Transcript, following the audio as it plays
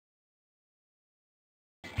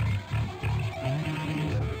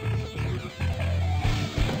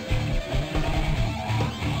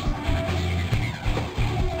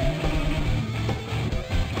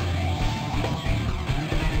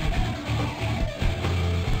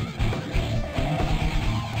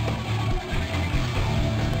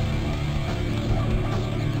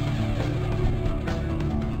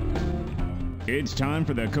It's time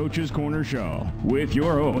for the Coach's Corner Show with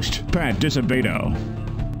your host, Pat Disabato.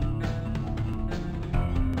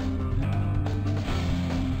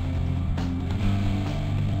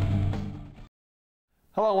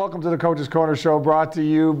 Hello and welcome to the Coach's Corner Show, brought to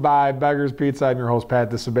you by Beggar's Pizza. I'm your host, Pat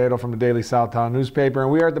Disabato from the Daily Southtown newspaper,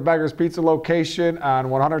 and we are at the Beggar's Pizza location on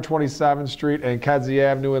 127th Street and Kedzie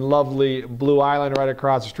Avenue in lovely Blue Island, right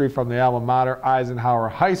across the street from the alma mater, Eisenhower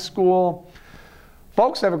High School.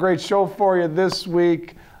 Folks, have a great show for you this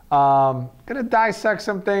week. Going to dissect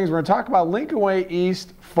some things. We're going to talk about Lincoln Way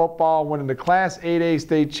East football winning the Class 8A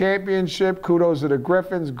state championship. Kudos to the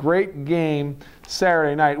Griffins. Great game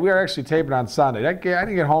Saturday night. We are actually taping on Sunday. I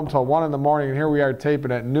didn't get home till 1 in the morning, and here we are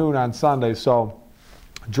taping at noon on Sunday. So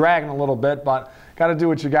dragging a little bit, but got to do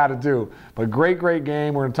what you got to do. But great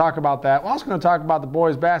game. We're going to talk about that. We're also going to talk about the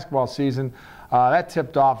boys basketball season. That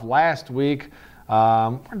tipped off last week. We're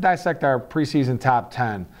going to dissect our preseason top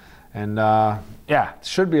 10. And yeah, it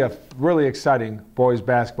should be a really exciting boys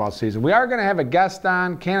basketball season. We are going to have a guest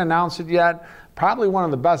on. Can't announce it yet. Probably one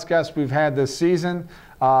of the best guests we've had this season.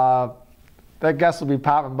 That guest will be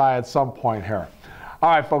popping by at some point here. All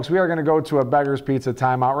right, folks, we are going to go to a Beggar's Pizza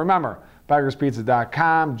timeout. Remember,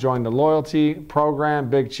 beggarspizza.com. Join the loyalty program,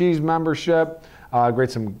 Big Cheese membership.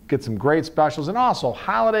 Get some great specials. And also,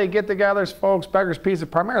 holiday get-togethers, folks. Beggar's Pizza,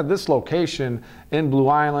 primarily this location in Blue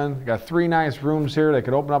Island. We got 3 nice rooms here. They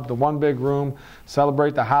could open up to one big room,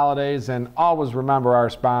 celebrate the holidays, and always remember our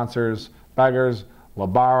sponsors, Beggar's, La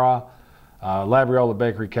Barra, Labriola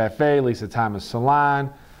Bakery Cafe, Lisa Thomas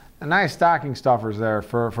Salon. And nice stocking stuffers there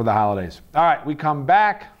for the holidays. All right, we come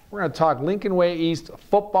back. We're going to talk Lincoln Way East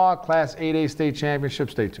football Class 8A state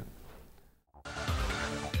championship. Stay tuned.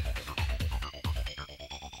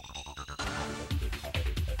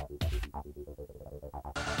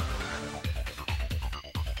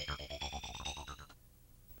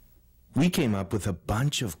 We came up with a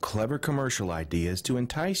bunch of clever commercial ideas to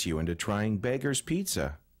entice you into trying Beggar's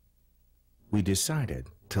Pizza. We decided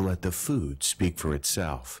to let the food speak for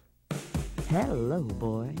itself. Hello,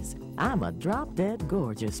 boys. I'm a drop-dead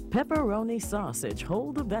gorgeous pepperoni sausage,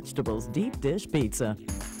 hold the vegetables deep dish pizza.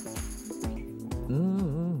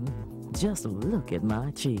 Just look at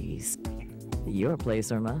my cheese. Your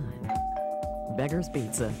place or mine. Beggar's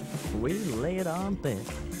Pizza. We lay it on thick.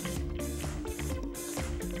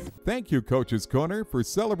 Thank you, Coach's Corner, for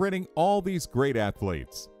celebrating all these great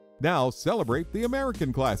athletes. Now celebrate the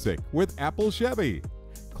American Classic with Apple Chevy.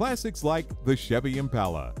 Classics like the Chevy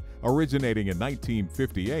Impala. Originating in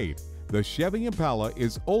 1958, the Chevy Impala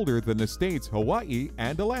is older than the states Hawaii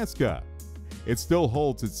and Alaska. It still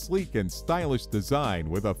holds its sleek and stylish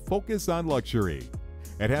design with a focus on luxury.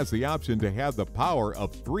 It has the option to have the power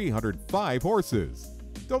of 305 horses.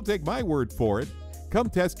 Don't take my word for it. Come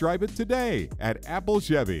test drive it today at Apple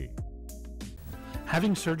Chevy.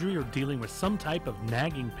 Having surgery or dealing with some type of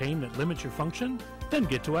nagging pain that limits your function? Then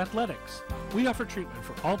get to Athletics. We offer treatment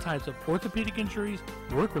for all types of orthopedic injuries,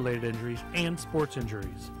 work-related injuries, and sports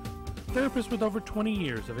injuries. Therapists with over 20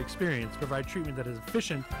 years of experience provide treatment that is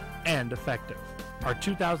efficient and effective. Our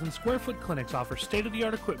 2,000 square foot clinics offer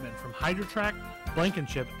state-of-the-art equipment from HydroTrack,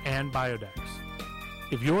 Blankenship, and Biodex.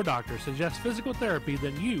 If your doctor suggests physical therapy,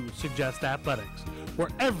 then you suggest Athletics, where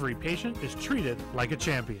every patient is treated like a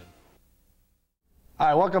champion. All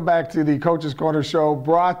right, welcome back to the Coach's Corner Show,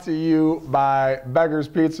 brought to you by Beggar's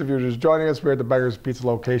Pizza. If you're just joining us, we're at the Beggar's Pizza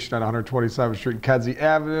location on 127th Street and Kedzie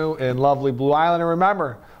Avenue in lovely Blue Island. And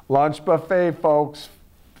remember, lunch buffet, folks,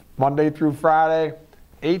 Monday through Friday,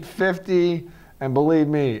 $8.50. And believe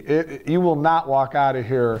me, you will not walk out of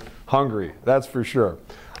here hungry, that's for sure.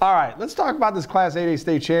 All right, let's talk about this Class 8A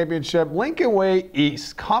state championship. Lincoln Way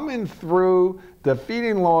East coming through,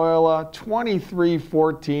 defeating Loyola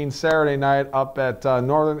 23-14 Saturday night up at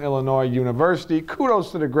Northern Illinois University.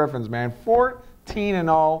 Kudos to the Griffins, man.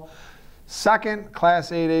 14-0. Second Class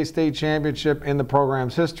 8A state championship in the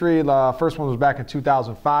program's history. The first one was back in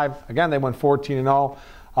 2005. Again, they went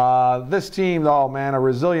 14-0. This team, though, man, a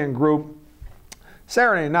resilient group.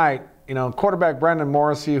 Saturday night, you know, quarterback Brendan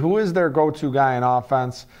Morrissey, who is their go-to guy in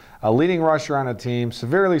offense, a leading rusher on the team,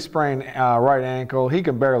 severely sprained right ankle. He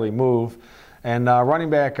can barely move. And running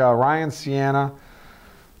back Ryan Sienna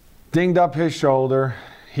dinged up his shoulder.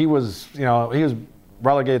 He was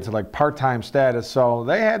relegated to like part-time status. So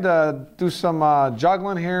they had to do some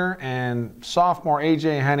juggling here. And sophomore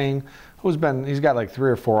A.J. Henning, he's got like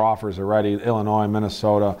 3 or 4 offers already, Illinois,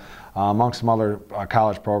 Minnesota, among some other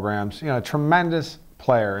college programs. You know, a tremendous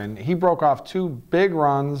player. And he broke off 2 big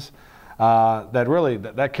runs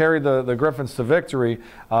that carried the Griffins to victory.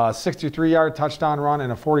 63-yard touchdown run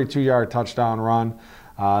and a 42-yard touchdown run.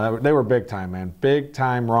 They were big time, man. Big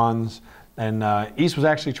time runs And East was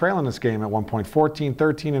actually trailing this game at one point,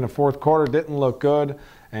 14-13 in the fourth quarter. Didn't look good.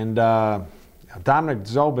 And Dominic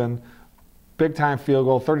Zobin, big-time field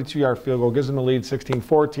goal, 32-yard field goal, gives them the lead,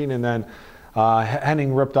 16-14. And then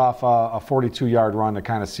Henning ripped off a 42-yard run to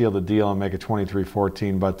kind of seal the deal and make it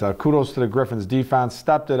 23-14. But kudos to the Griffins defense,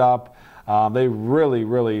 stepped it up. They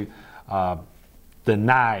really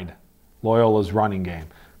denied Loyola's running game.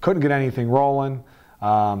 Couldn't get anything rolling,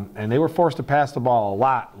 and they were forced to pass the ball a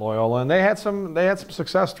lot, Loyola. And they had some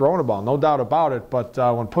success throwing the ball, no doubt about it. But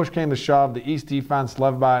when push came to shove, the East defense,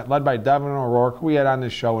 led by Devin O'Rourke, who we had on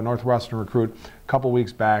this show, a Northwestern recruit, a couple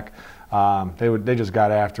weeks back, they just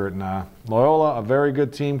got after it. And Loyola, a very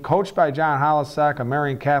good team, coached by John Holisek, a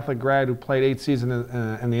Marian Catholic grad who played 8 seasons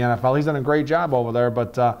in the NFL. He's done a great job over there,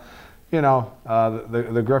 but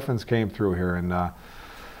the Griffins came through here. And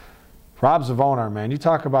Rob Zavonar, man, you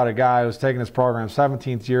talk about a guy who's taken his program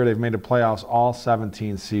 17th year. They've made the playoffs all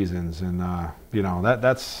 17 seasons, and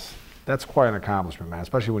that's quite an accomplishment, man,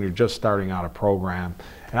 especially when you're just starting out a program.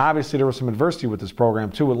 And obviously there was some adversity with this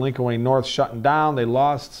program too, with Lincoln Way North shutting down. They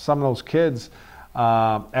lost some of those kids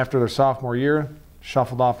after their sophomore year,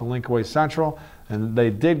 shuffled off to Lincoln Way Central, and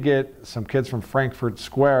they did get some kids from Frankfurt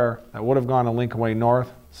Square that would have gone to Lincoln Way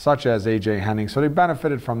North, such as A.J. Henning. So they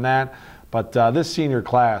benefited from that. But this senior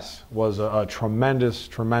class was a tremendous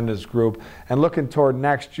group. And looking toward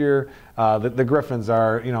next year, the Griffins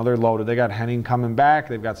are, they're loaded. They got Henning coming back.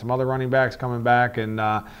 They've got some other running backs coming back. And,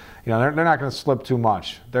 they're not going to slip too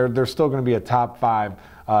much. They're still going to be a top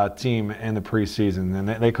 5 team in the preseason. And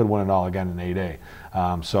they could win it all again in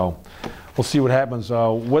 8A. So we'll see what happens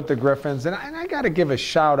with the Griffins. And I got to give a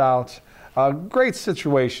shout out. Great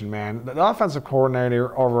situation, man. The offensive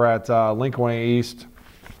coordinator over at Lincoln Way East,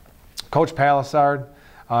 Coach Palisard,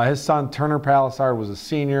 his son Turner Palisard was a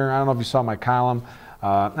senior. I don't know if you saw my column.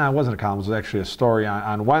 No, it wasn't a column. It was actually a story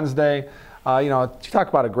on Wednesday. You talk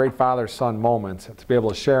about a great father-son moment to be able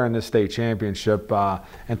to share in this state championship.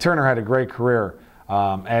 And Turner had a great career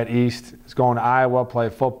at East. He's going to Iowa, play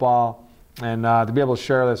football. And to be able to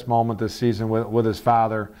share this moment this season with his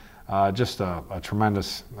father, just a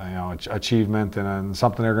tremendous achievement and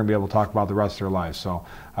something they're going to be able to talk about the rest of their lives. So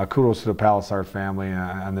kudos to the Palisard family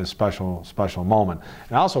on this special moment.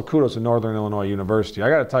 And also kudos to Northern Illinois University. I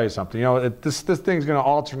got to tell you something. This thing's going to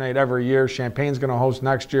alternate every year. Champaign's going to host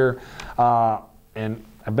next year. And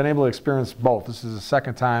I've been able to experience both. This is the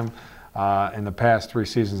second time in the past 3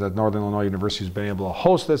 seasons that Northern Illinois University has been able to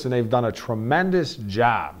host this, and they've done a tremendous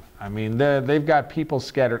job. I mean, they've got people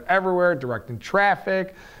scattered everywhere, directing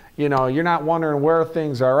traffic. You're not wondering where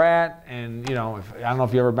things are at. And, I don't know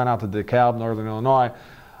if you've ever been out to DeKalb, Northern Illinois.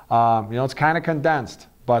 It's kind of condensed,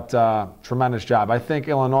 but tremendous job. I think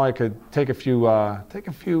Illinois could take a few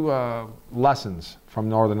lessons from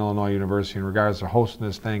Northern Illinois University in regards to hosting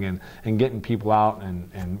this thing and getting people out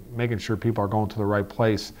and making sure people are going to the right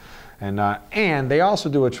place. And they also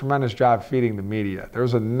do a tremendous job feeding the media.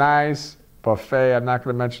 There's a nice buffet. I'm not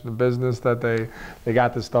going to mention the business that they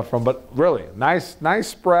got this stuff from, but really nice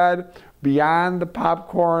spread beyond the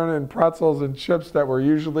popcorn and pretzels and chips that we're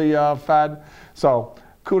usually fed. So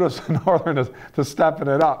kudos to Northern to stepping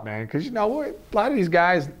it up, man, because a lot of these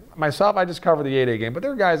guys, myself, I just cover the 8A game, but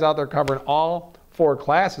there are guys out there covering all 4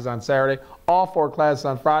 classes on Saturday, all 4 classes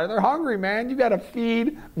on Friday. They're hungry, man. You got to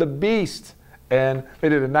feed the beast, and they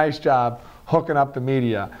did a nice job hooking up the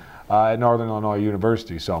media at Northern Illinois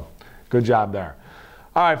University. So good job there.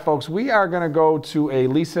 All right, folks, we are going to go to a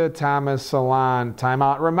Lisa Thomas Salon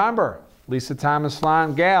timeout. Remember, Lisa Thomas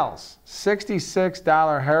Salon, gals,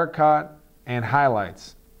 $66 haircut and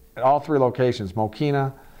highlights at all 3 locations,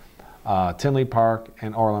 Mokina, Tinley Park,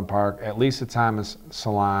 and Orland Park at Lisa Thomas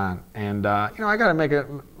Salon. And, I got to make a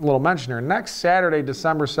little mention here. Next Saturday,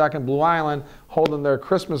 December 2nd, Blue Island, holding their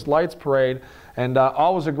Christmas Lights Parade. And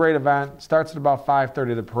always a great event. Starts at about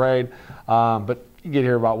 5:30, the parade. But you get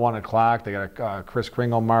here about 1 o'clock. They got a Kris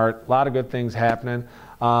Kringle Mart. A lot of good things happening.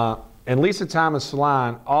 And Lisa Thomas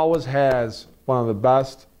Salon always has one of the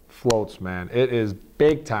best floats, man. It is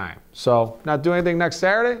big time. So not doing anything next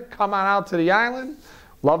Saturday? Come on out to the island.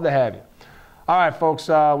 Love to have you. All right, folks,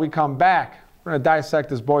 we come back. We're going to dissect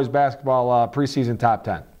this boys basketball preseason top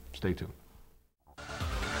 10. Stay tuned.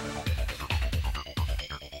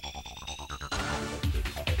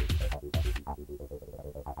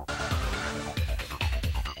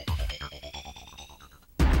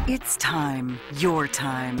 It's time, your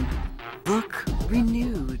time. Look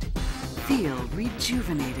renewed. Feel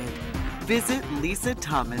rejuvenated. Visit Lisa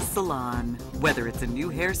Thomas Salon. Whether it's a new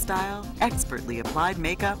hairstyle, expertly applied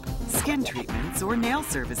makeup, skin treatments, or nail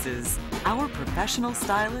services, our professional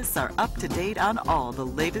stylists are up to date on all the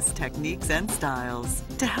latest techniques and styles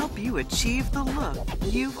to help you achieve the look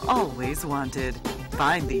you've always wanted.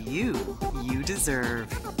 Find the you deserve.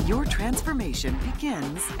 Your transformation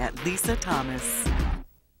begins at Lisa Thomas.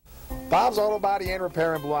 Bob's Auto Body and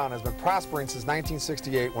Repair in Blue Island has been prospering since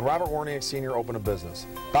 1968 when Robert Warniak Sr. opened a business.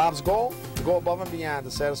 Bob's goal? To go above and beyond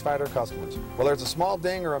to satisfy their customers. Whether it's a small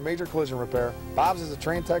ding or a major collision repair, Bob's is a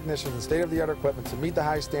trained technician and state-of-the-art equipment to meet the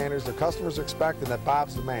high standards their customers expect and that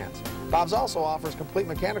Bob's demands. Bob's also offers complete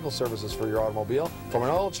mechanical services for your automobile, from an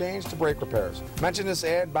oil change to brake repairs. Mention this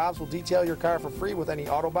ad, Bob's will detail your car for free with any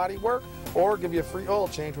auto body work or give you a free oil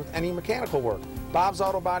change with any mechanical work. Bob's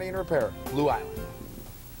Auto Body and Repair, Blue Island.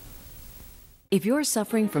 If you're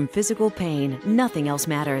suffering from physical pain, nothing else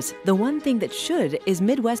matters. The one thing that should is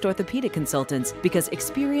Midwest Orthopedic Consultants, because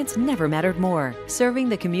experience never mattered more. Serving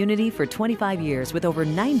the community for 25 years with over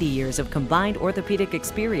 90 years of combined orthopedic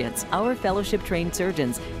experience, our fellowship-trained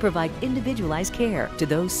surgeons provide individualized care to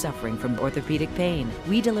those suffering from orthopedic pain.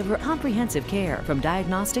 We deliver comprehensive care from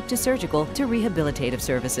diagnostic to surgical to rehabilitative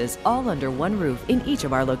services, all under one roof in each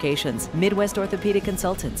of our locations. Midwest Orthopedic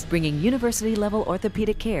Consultants, bringing university-level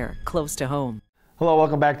orthopedic care close to home. Hello,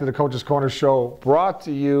 welcome back to the Coach's Corner Show, brought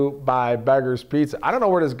to you by Beggar's Pizza. I don't know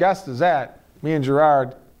where this guest is at. Me and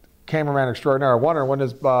Gerard, cameraman extraordinaire, are wondering when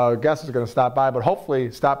this guest is going to stop by, but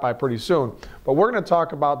hopefully stop by pretty soon. But we're going to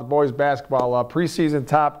talk about the boys basketball preseason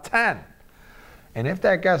top 10. And if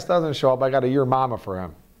that guest doesn't show up, I got a year mama for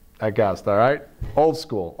him, that guest, all right? Old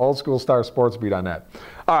school Star Sports Beat on that.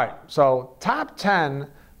 All right, so top 10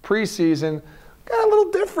 preseason, got a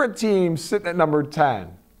little different team sitting at number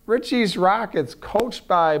 10. Rich East Rockets, coached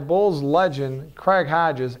by Bulls legend Craig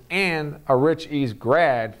Hodges and a Rich East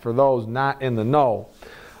grad, for those not in the know.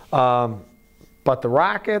 But the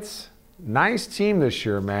Rockets, nice team this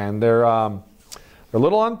year, man. They're a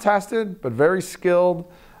little untested, but very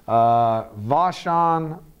skilled.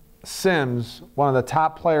 Vaughn Sims, one of the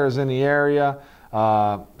top players in the area,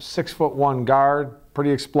 6'1" guard,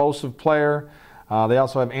 pretty explosive player. They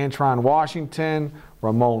also have Antron Washington,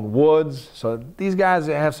 Ramon Woods. So these guys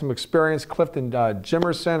have some experience. Clifton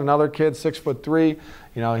Jimerson, another kid, 6'3".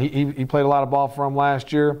 You know, he played a lot of ball for them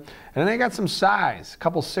last year. And then they got some size. A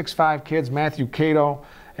couple 6'5" kids, Matthew Cato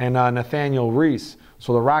and Nathaniel Reese.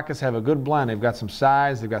 So the Rockets have a good blend. They've got some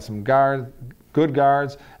size, they've got some good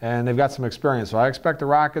guards, and they've got some experience. So I expect the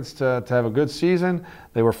Rockets to have a good season.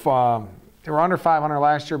 They were under 500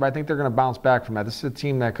 last year, but I think they're going to bounce back from that. This is a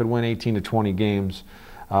team that could win 18 to 20 games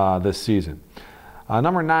this season.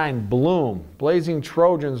 Number 9, Bloom. Blazing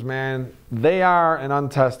Trojans, man, they are an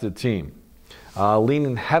untested team.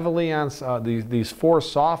 Leaning heavily on these 4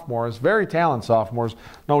 sophomores, very talented sophomores,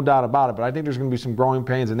 no doubt about it. But I think there's going to be some growing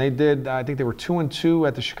pains. And they did, I think they were 2-2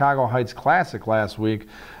 at the Chicago Heights Classic last week.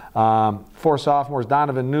 4 sophomores,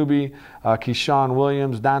 Donovan Newby, Keyshawn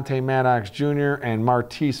Williams, Dante Maddox Jr., and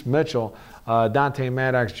Martise Mitchell. Dante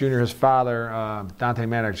Maddox Jr., his father, Dante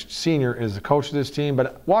Maddox Sr., is the coach of this team.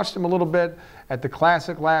 But watched him a little bit at the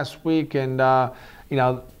Classic last week, and, you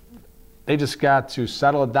know, they just got to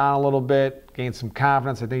settle it down a little bit, gain some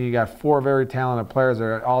confidence. I think you got 4 very talented players that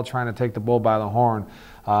are all trying to take the bull by the horn.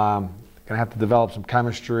 Going to have to develop some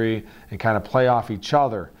chemistry and kind of play off each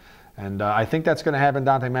other. And I think that's going to happen.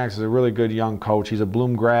 Dante Maddox is a really good young coach. He's a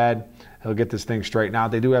Bloom grad. He'll get this thing straightened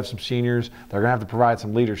out. They do have some seniors. They're going to have to provide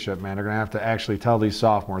some leadership, man. They're going to have to actually tell these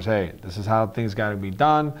sophomores, hey, this is how things got to be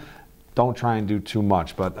done. Don't try and do too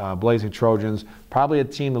much. But Blazing Trojans, probably a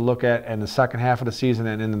team to look at in the second half of the season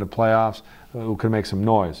and into the playoffs who could make some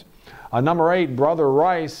noise. Number 8, Brother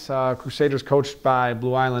Rice, Crusaders coached by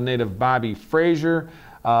Blue Island native Bobby Frazier.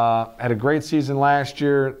 Had a great season last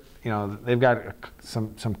year. You know, they've got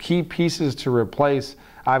some key pieces to replace.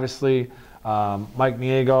 Obviously, Mike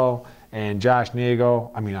Niego and Josh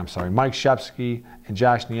Niego. Mike Shepsky and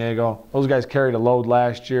Josh Niego. Those guys carried a load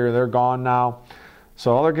last year. They're gone now.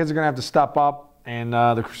 So other kids are going to have to step up. And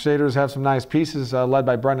the Crusaders have some nice pieces led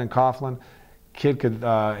by Brendan Coughlin. Kid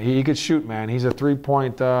he could shoot, man. He's a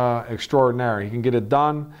 3-point extraordinaire. He can get it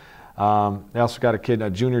done. They also got a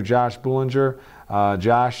kid, junior Josh Bullinger.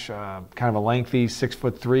 Josh, kind of a lengthy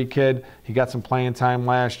 6'3" kid. He got some playing time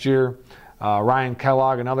last year. Ryan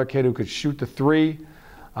Kellogg, another kid who could shoot the 3.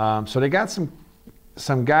 So they got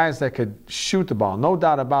some guys that could shoot the ball. No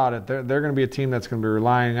doubt about it. They're going to be a team that's going to be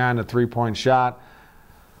relying on the 3-point shot.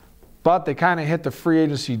 But they kind of hit the free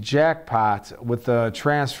agency jackpot with the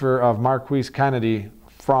transfer of Marquise Kennedy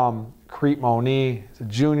from Crete Monee. He's a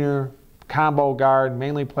junior, combo guard,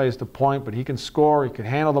 mainly plays the point, but he can score, he can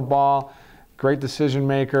handle the ball, great decision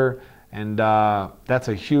maker, and that's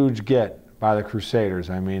a huge get by the Crusaders.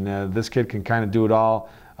 I mean, this kid can kind of do it all.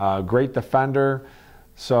 Great defender,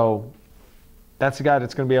 so that's the guy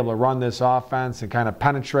that's going to be able to run this offense and kind of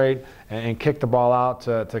penetrate and kick the ball out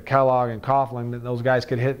to Kellogg and Coughlin. Those guys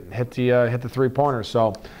could hit the three-pointers.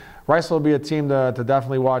 So Rice will be a team to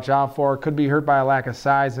definitely watch out for. Could be hurt by a lack of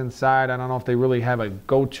size inside. I don't know if they really have a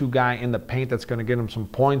go-to guy in the paint that's going to get them some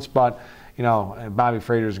points, but you know, Bobby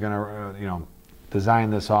Frater is going to design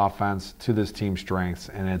this offense to this team's strengths,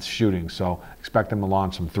 and it's shooting. So expect them to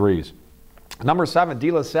launch some threes. Number 7,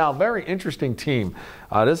 De La Salle, very interesting team.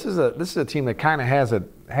 This is a team that kind of has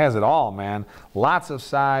it all, man. Lots of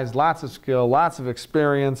size, lots of skill, lots of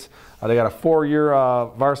experience. They got a 4-year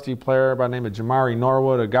varsity player by the name of Jamari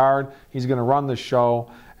Norwood, a guard. He's going to run the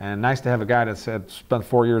show, and nice to have a guy that's spent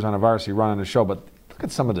 4 years on a varsity running the show. But look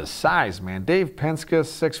at some of the size, man. Dave Pinskus,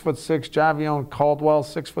 6'6", Javion Caldwell,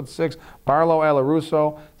 6'6", Barlow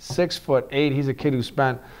Alaruso, 6'8". He's a kid who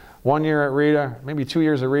spent 1 year at Rita, maybe 2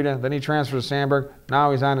 years at Rita. Then he transferred to Sandburg.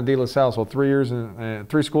 Now he's on to De La Salle, so 3 years and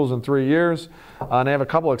 3 schools in 3 years. And they have a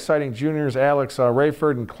couple exciting juniors, Alex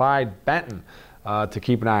Rayford and Clyde Benton, to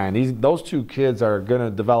keep an eye on. Those 2 kids are going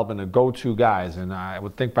to develop into go-to guys, and I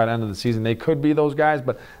would think by the end of the season they could be those guys.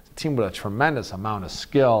 But it's a team with a tremendous amount of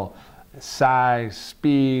skill, size,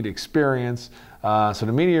 speed, experience. So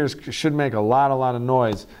the Meteors should make a lot of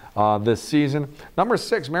noise this season. Number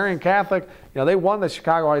 6, Marian Catholic. They won the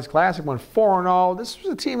Chicago Heights Classic, went 4-0. This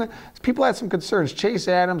was a team that people had some concerns. Chase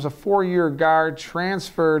Adams, a 4-year guard,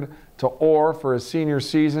 transferred to Orr for his senior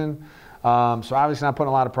season. So obviously not putting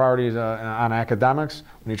a lot of priorities on academics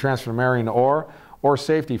when you transfer Marian to Orr, or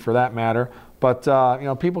safety for that matter. But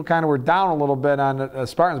people kind of were down a little bit on the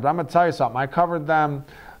Spartans. But I'm going to tell you something. I covered them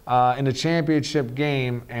in the championship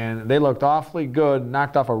game, and they looked awfully good,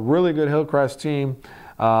 knocked off a really good Hillcrest team.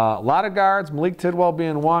 A lot of guards, Malik Tidwell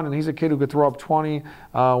being one, and he's a kid who could throw up 20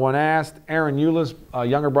 when asked. Aaron Eulis,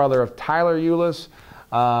 younger brother of Tyler Eulis.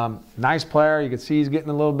 Nice player. You can see he's getting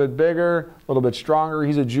a little bit bigger, a little bit stronger.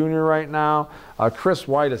 He's a junior right now. Chris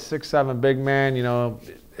White, a 6'7" big man.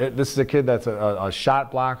 This is a kid that's a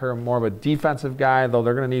shot blocker, more of a defensive guy, though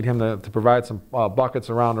they're going to need him to provide some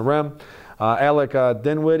buckets around the rim. Alec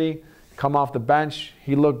Dinwiddie, come off the bench.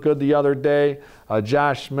 He looked good the other day.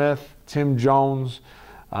 Josh Smith, Tim Jones,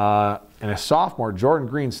 and a sophomore, Jordan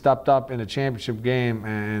Green, stepped up in a championship game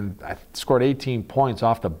and scored 18 points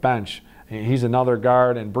off the bench. He's another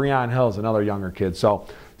guard, and Breon Hill's another younger kid. So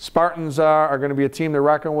Spartans are going to be a team to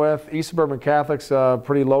reckon with. East Suburban Catholic's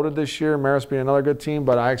pretty loaded this year. Marist being another good team,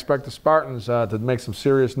 but I expect the Spartans to make some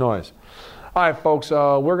serious noise. All right, folks,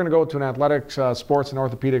 we're going to go to an athletics, sports, and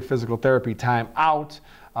orthopedic physical therapy time out.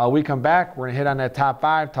 We come back, we're going to hit on that top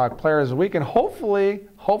 5, talk players of the week, and hopefully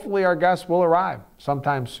our guests will arrive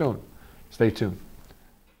sometime soon. Stay tuned.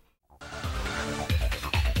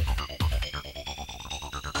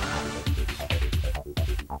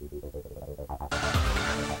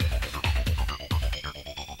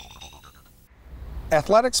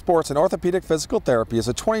 Athletic Sports and Orthopedic Physical Therapy is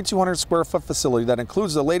a 2,200 square foot facility that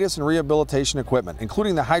includes the latest in rehabilitation equipment,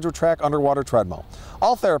 including the HydroTrack underwater treadmill.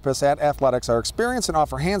 All therapists at Athletics are experienced and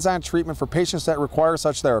offer hands-on treatment for patients that require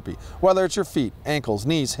such therapy. Whether it's your feet, ankles,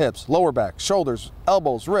 knees, hips, lower back, shoulders,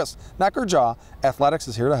 elbows, wrists, neck, or jaw, Athletics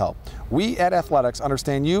is here to help. We at Athletics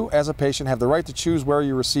understand you as a patient have the right to choose where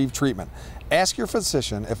you receive treatment. Ask your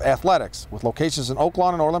physician if Athletics, with locations in Oak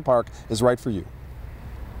Lawn and Orland Park, is right for you.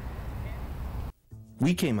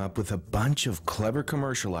 We came up with a bunch of clever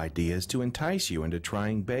commercial ideas to entice you into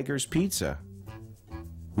trying Beggar's Pizza.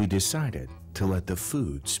 We decided to let the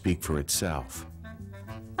food speak for itself.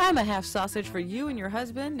 I'm a half sausage for you and your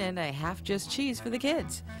husband, and a half just cheese for the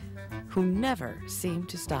kids, who never seem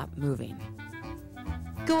to stop moving.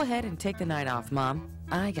 Go ahead and take the night off, Mom.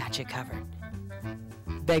 I got you covered.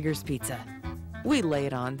 Beggar's Pizza. We lay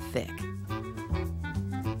it on thick.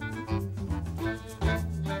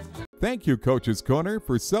 Thank you, Coach's Corner,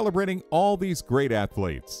 for celebrating all these great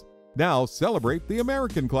athletes. Now celebrate the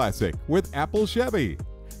American Classic with Apple Chevy.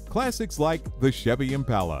 Classics like the Chevy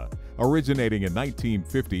Impala. Originating in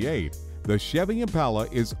 1958, the Chevy Impala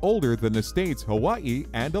is older than the states Hawaii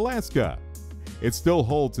and Alaska. It still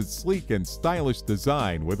holds its sleek and stylish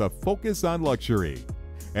design with a focus on luxury.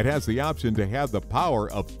 It has the option to have the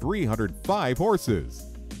power of 305 horses.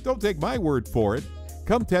 Don't take my word for it.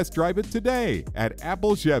 Come test drive it today at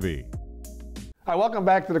Apple Chevy. Hi, welcome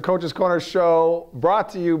back to the Coach's Corner Show, brought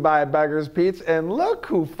to you by Beggar's Pizza. And look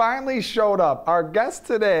who finally showed up. Our guest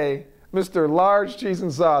today, Mr. Large Cheese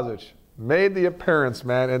and Sausage, made the appearance,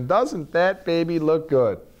 man. And doesn't that baby look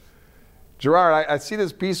good? Gerard, I see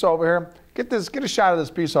this piece over here. Get a shot of this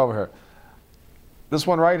piece over here. This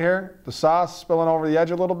one right here, the sauce spilling over the edge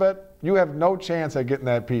a little bit. You have no chance at getting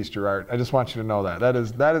that piece, Gerard. I just want you to know that. That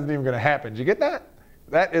isn't even going to happen. Did you get that?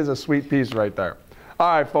 That is a sweet piece right there.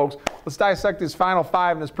 All right, folks, let's dissect these final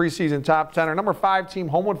 5 in this preseason top 10. Our number 5 team,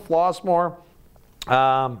 Homewood Flossmoor.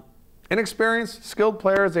 Inexperienced, skilled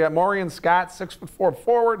players. They got Maureen Scott, 6'4"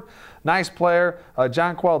 forward. Nice player.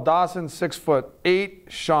 Jonquel Dawson, 6'8".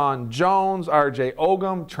 Sean Jones, R.J.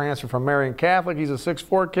 Ogum, transfer from Marion Catholic. He's a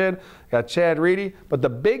 6'4" kid. Got Chad Reedy. But the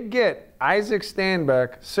big get, Isaac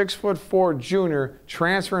Stanbeck, 6'4" junior,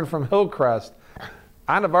 transferring from Hillcrest.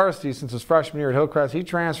 On the varsity since his freshman year at Hillcrest. He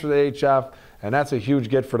transferred to HF, and that's a huge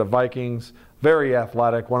get for the Vikings. Very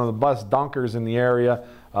athletic, one of the best dunkers in the area.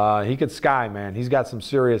 He could sky, man. He's got some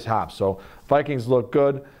serious hops. So Vikings look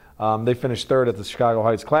good. They finished 3rd at the Chicago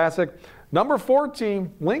Heights Classic. Number 4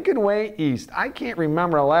 team, Lincoln Way East. I can't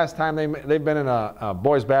remember the last time they've been in a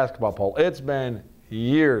boys basketball poll. It's been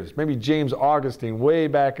years. Maybe James Augustine way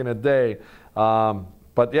back in the day.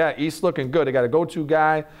 But yeah, East looking good. They got a go-to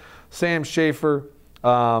guy, Sam Schaefer,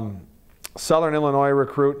 Southern Illinois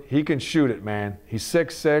recruit. He can shoot it, man. He's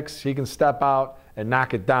 6'6". He can step out and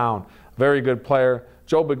knock it down. Very good player.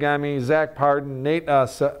 Joe Begemi, Zach Pardon, Nate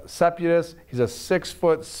Seputis. He's a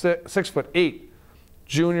 6'8"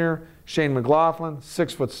 junior. Shane McLaughlin,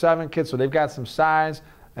 6'7" kid. So they've got some size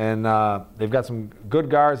and they've got some good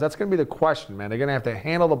guards. That's going to be the question, man. They're going to have to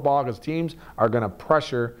handle the ball because teams are going to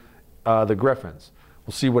pressure the Griffins.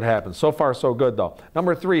 We'll see what happens. So far, so good, though.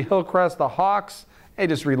 Number 3, Hillcrest, the Hawks. They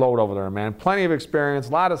just reload over there, man. Plenty of experience,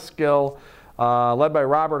 a lot of skill. Led by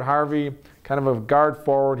Robert Harvey, kind of a guard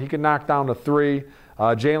forward. He can knock down to 3.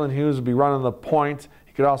 Jalen Hughes would be running the point.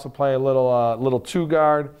 He could also play a little 2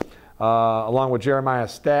 guard, along with Jeremiah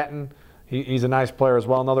Staton. He's a nice player as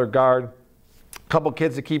well, another guard. A couple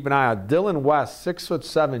kids to keep an eye on. Dylan West,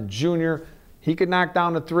 6'7", junior. He could knock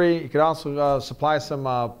down to 3. He could also supply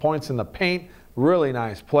some points in the paint. Really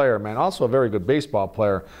nice player, man. Also a very good baseball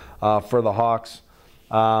player for the Hawks.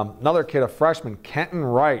 Another kid, a freshman, Kenton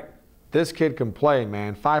Wright. This kid can play,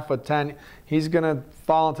 man. 5'10". He's going to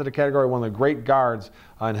fall into the category of one of the great guards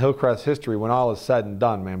in Hillcrest history when all is said and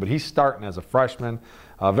done, man. But he's starting as a freshman.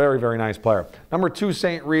 Very, very nice player. Number 2,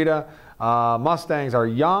 St. Rita. Mustangs are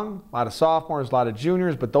young, a lot of sophomores, a lot of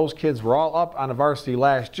juniors, but those kids were all up on the varsity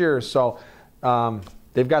last year, so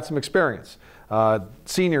they've got some experience.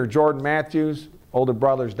 Senior Jordan Matthews, older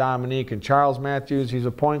brothers Dominique and Charles Matthews. He's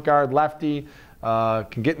a point guard, lefty,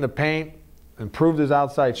 can get in the paint, improved his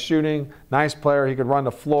outside shooting. Nice player. He could run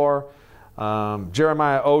the floor.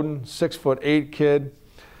 Jeremiah Oden, 6'8" kid.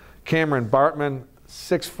 Cameron Bartman,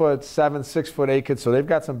 6'7", 6'8" kid. So they've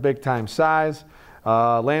got some big-time size.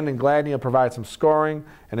 Landon Gladney will provide some scoring.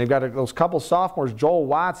 And they've got those couple sophomores, Joel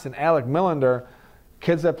Watson, Alec Millender,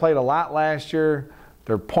 kids that played a lot last year.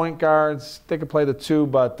 They're point guards. They could play the 2,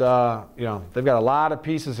 but you know, they've got a lot of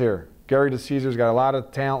pieces here. Gary DeCesar's got a lot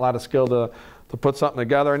of talent, a lot of skill to put something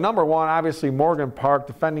together. And number 1, obviously, Morgan Park,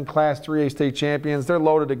 defending Class 3A state champions. They're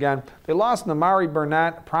loaded again. They lost Namari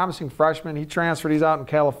Burnett, a promising freshman. He transferred. He's out in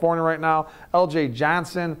California right now. L.J.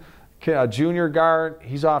 Johnson, a junior guard.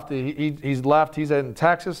 He's off. He's left. He's in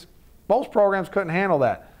Texas. Most programs couldn't handle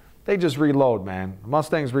that. They just reload, man.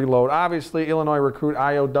 Mustangs reload. Obviously, Illinois recruit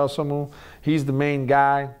Ayo Dosamu. He's the main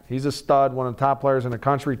guy. He's a stud, one of the top players in the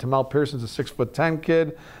country. Tamel Pearson's a 6'10"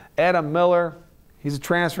 kid. Adam Miller, he's a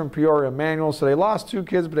transfer from Peoria Emmanuel. So they lost 2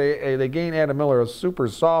 kids, but they gained Adam Miller, a super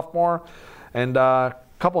sophomore. And a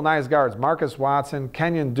couple nice guards, Marcus Watson,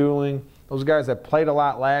 Kenyon Dooling. Those guys that played a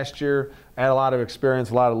lot last year, had a lot of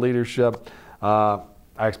experience, a lot of leadership. I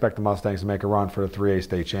expect the Mustangs to make a run for the 3A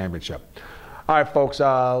state championship. All right, folks,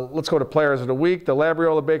 let's go to Players of the Week. The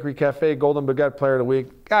Labriola Bakery Cafe Golden Baguette Player of the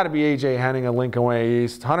Week. Got to be A.J. Henning of Lincoln Way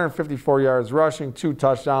East. 154 yards rushing, 2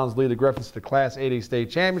 touchdowns, lead the Griffins to the Class 8A state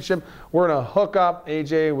championship. We're going to hook up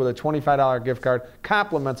A.J. with a $25 gift card.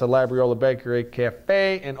 Compliments of Labriola Bakery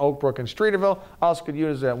Cafe in Oak Brook and Streeterville. Also could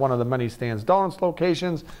use it at one of the many Stan's Donuts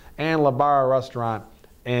locations and La Barra Restaurant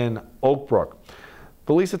in Oak Brook.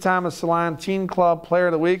 The Lisa Thomas Salon Teen Club Player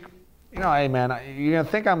of the Week. You know, hey, man, you're going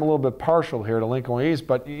to think I'm a little bit partial here to Lincoln Way East,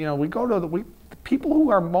 but, you know, we go to the people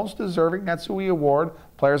who are most deserving, that's who we award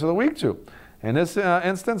Players of the Week to. In this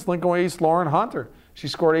instance, Lincoln Way East, Lauren Hunter. She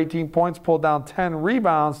scored 18 points, pulled down 10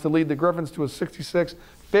 rebounds to lead the Griffins to a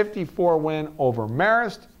 66-54 win over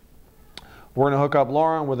Marist. We're going to hook up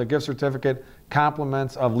Lauren with a gift certificate,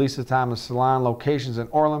 compliments of Lisa Thomas Salon, locations in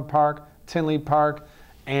Orland Park, Tinley Park,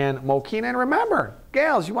 and Mokina. And remember,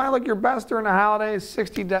 gals, you want to look your best during the holidays,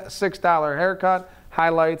 $66 haircut,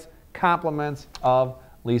 highlights, compliments of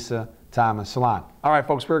Lisa Thomas Salon. All right,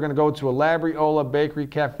 folks, we're going to go to a Labriola Bakery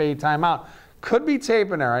Cafe timeout. Could be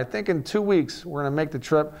taping there. I think in 2 weeks we're going to make the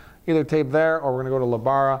trip, either tape there or we're going to go to La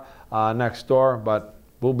Barra next door, but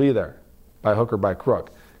we'll be there by hook or by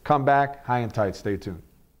crook. Come back, high and tight. Stay tuned.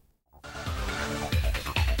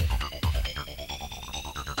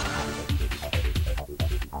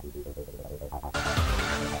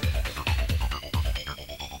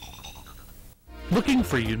 Looking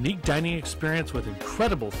for a unique dining experience with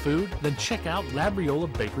incredible food? Then check out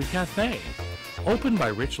Labriola Bakery Cafe. Opened by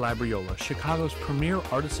Rich Labriola, Chicago's premier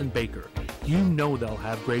artisan baker, you know they'll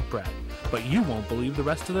have great bread, but you won't believe the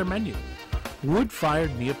rest of their menu.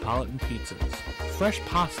 Wood-fired Neapolitan pizzas, fresh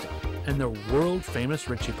pasta, and their world-famous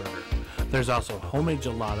Richie Burger. There's also homemade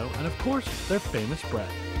gelato and, of course, their famous bread.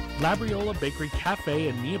 Labriola Bakery Cafe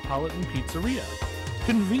and Neapolitan Pizzeria,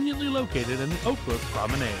 conveniently located in the Oak Brook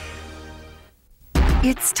Promenade.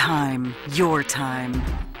 It's time, your time.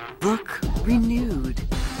 Look renewed.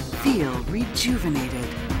 Feel rejuvenated.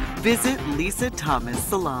 Visit Lisa Thomas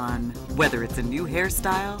Salon. Whether it's a new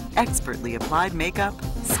hairstyle, expertly applied makeup,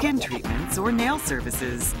 skin treatments, or nail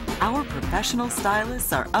services, our professional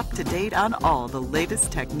stylists are up to date on all the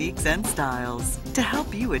latest techniques and styles to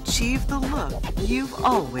help you achieve the look you've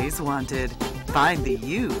always wanted. Find the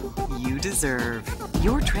you you deserve.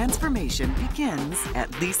 Your transformation begins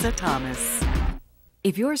at Lisa Thomas.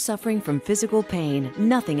 If you're suffering from physical pain,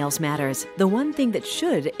 nothing else matters. The one thing that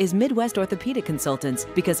should is Midwest Orthopedic Consultants,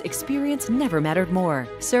 because experience never mattered more.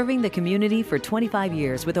 Serving the community for 25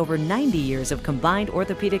 years with over 90 years of combined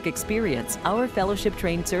orthopedic experience, our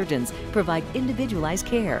fellowship-trained surgeons provide individualized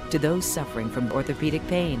care to those suffering from orthopedic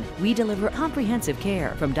pain. We deliver comprehensive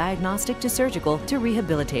care from diagnostic to surgical to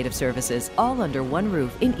rehabilitative services, all under one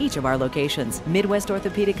roof in each of our locations. Midwest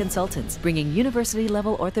Orthopedic Consultants, bringing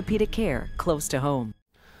university-level orthopedic care close to home.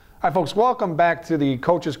 Hi, folks. Welcome back to the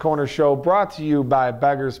Coach's Corner Show, brought to you by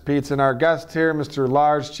Beggar's Pizza. And our guest here, Mr.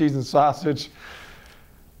 Large Cheese and Sausage.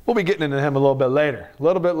 We'll be getting into him a little bit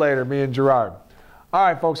later, me and Gerard. All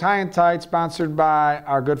right, folks. High and Tight, sponsored by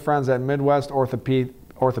our good friends at Midwest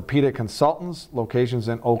Orthopedic Consultants, locations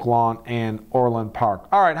in Oak Lawn and Orland Park.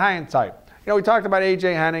 All right, High and Tight. You know, we talked about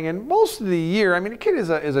A.J. Henning, and most of the year, I mean, the kid is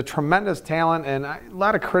a tremendous talent, and a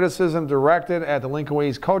lot of criticism directed at the Lincoln Way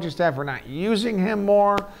East coaching staff for not using him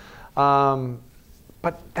more.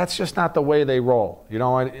 But that's just not the way they roll. You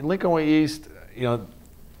know, in Lincoln Way East, you know,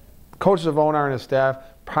 coaches of Onar and his staff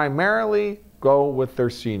primarily go with their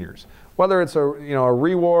seniors. Whether it's a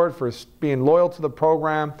reward for being loyal to the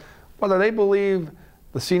program, whether they believe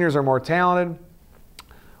the seniors are more talented,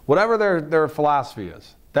 whatever their philosophy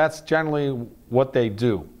is, that's generally what they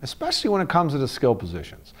do, especially when it comes to the skill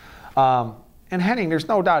positions. And Henning, there's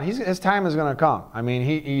no doubt, his time is going to come. I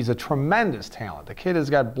mean, he's a tremendous talent. The kid has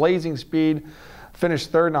got blazing speed,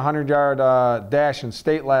 finished third in a 100-yard dash in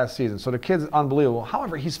state last season. So the kid's unbelievable.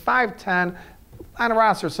 However, he's 5'10". On the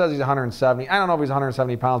roster says he's 170. I don't know if he's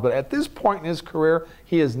 170 pounds, but at this point in his career,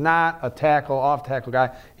 he is not a off-tackle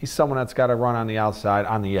guy. He's someone that's got to run on the outside,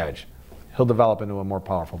 on the edge. He'll develop into a more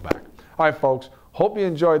powerful back. All right, folks, hope you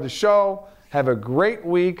enjoyed the show. Have a great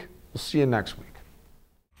week. We'll see you next week.